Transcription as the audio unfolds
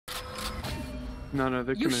No,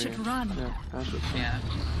 they're coming in. You should run. Yeah, that's what's Yeah.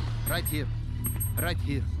 Right here. Right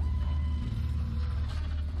here.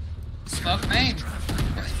 Smoke main.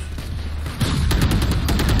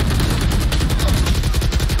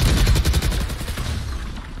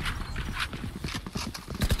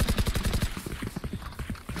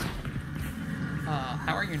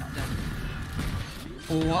 How are you not dead?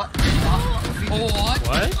 What? What?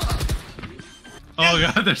 What? Oh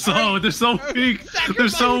god, they're so weak. They're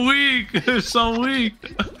so weak. They're so weak.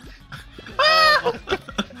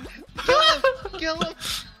 Kill him!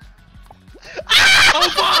 Oh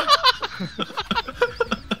fuck!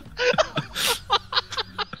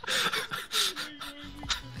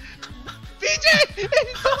 BJ!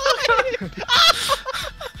 He's alive!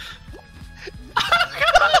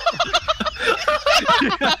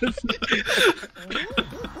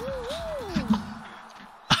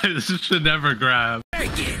 This should never grab.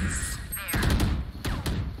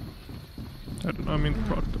 I mean,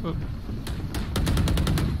 propped up.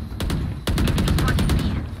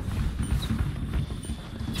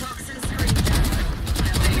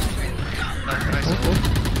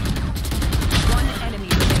 One enemy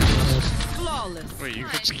remaining. Flawless. Wait, you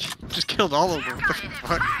just killed all of them. What the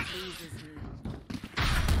fuck?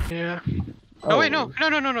 Yeah. Oh wait, no.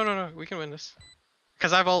 We can win this.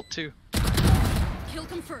 Cause I have ult too. Kill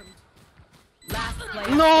confirmed. Last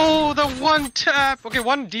player. No, the one tap. Okay,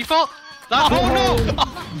 one default. That, oh no!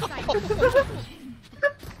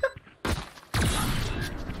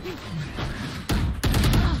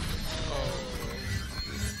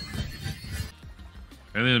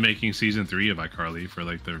 And they're making season 3 of iCarly for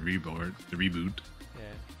like the reboot. Yeah.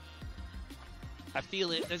 I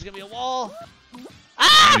feel it. There's gonna be a wall.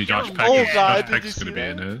 Maybe Josh Peck, Oh, Josh God, did Peck's you see gonna be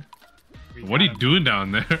in that? it. What are you doing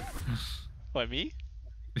down there? What, me?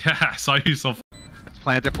 Yeah, I saw you so.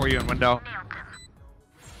 Plant it for you in window.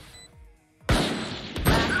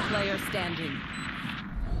 Last player standing.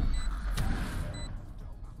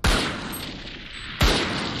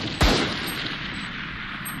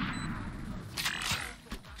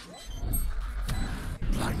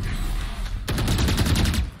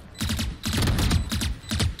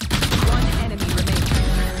 One enemy remaining.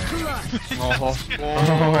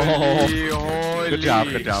 Good job,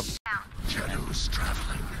 good job. Shadows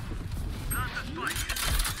traveling.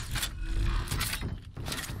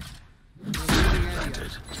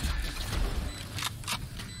 Planted.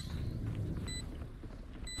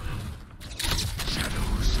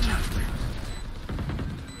 Shadows traveling.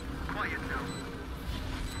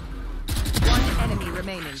 One enemy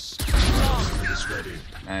remaining. Is ready.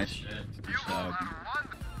 Nice.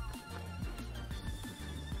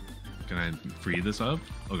 Can I free this up?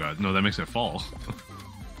 Oh god, no, that makes it fall.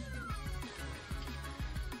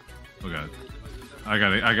 Oh god, I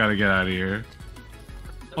gotta get out of here.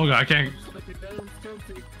 Oh god, I can't.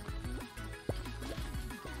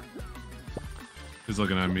 He's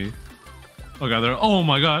looking at me. Oh god, they're. Oh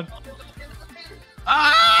my god.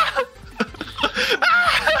 Ah!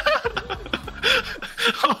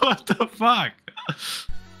 What the fuck?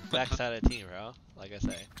 Backside of team, bro. Like I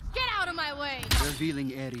say. Get out of my way.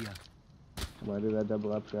 Revealing area. Why do that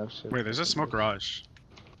double up grab shit? Wait, there's a smoke garage.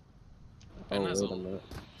 Oh, wait a minute.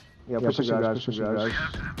 Yeah, push the garage, push the garage.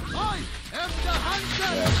 I am the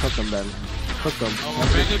hunter! Yeah, cook them then. Cook them. Oh,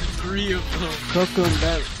 I did 3 of them. Cook them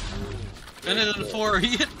then. And then 4.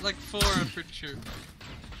 He hit like 4, I'm pretty sure.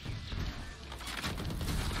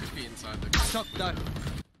 Could be inside the car. Shot down.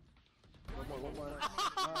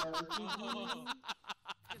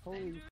 Holy